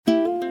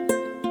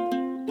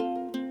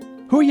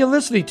Who are you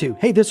listening to?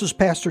 Hey, this is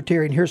Pastor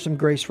Terry, and here's some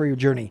grace for your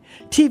journey.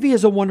 TV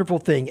is a wonderful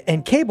thing,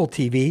 and cable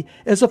TV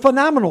is a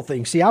phenomenal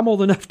thing. See, I'm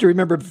old enough to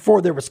remember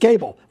before there was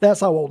cable.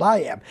 That's how old I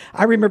am.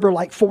 I remember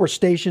like 4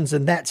 stations,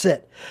 and that's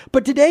it.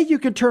 But today you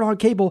can turn on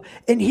cable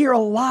and hear a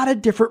lot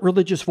of different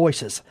religious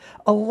voices.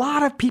 A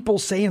lot of people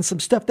saying some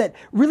stuff that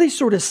really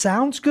sort of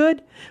sounds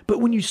good, but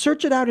when you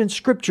search it out in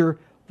Scripture,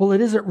 well, it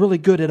isn't really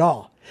good at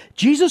all.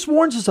 Jesus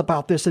warns us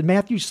about this in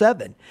Matthew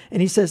 7,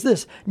 and he says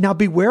this, "Now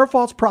beware of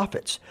false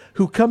prophets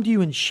who come to you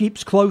in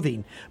sheep's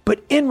clothing,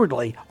 but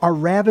inwardly are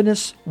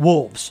ravenous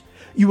wolves.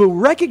 You will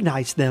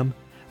recognize them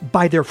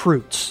by their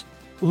fruits."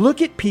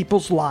 Look at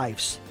people's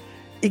lives.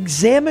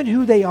 Examine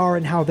who they are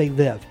and how they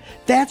live.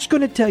 That's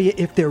going to tell you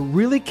if they're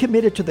really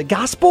committed to the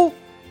gospel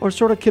or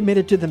sort of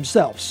committed to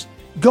themselves.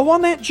 Go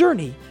on that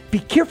journey. Be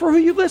careful who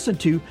you listen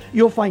to.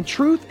 You'll find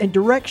truth and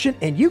direction,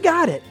 and you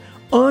got it.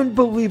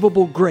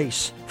 Unbelievable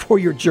grace for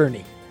your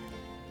journey.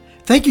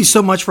 Thank you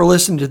so much for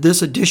listening to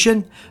this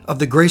edition of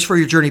the Grace for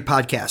Your Journey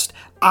podcast.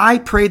 I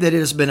pray that it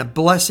has been a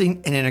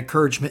blessing and an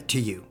encouragement to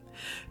you.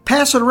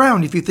 Pass it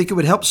around if you think it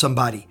would help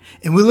somebody.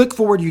 And we look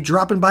forward to you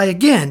dropping by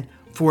again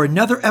for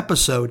another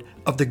episode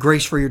of the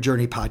Grace for Your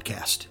Journey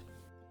podcast.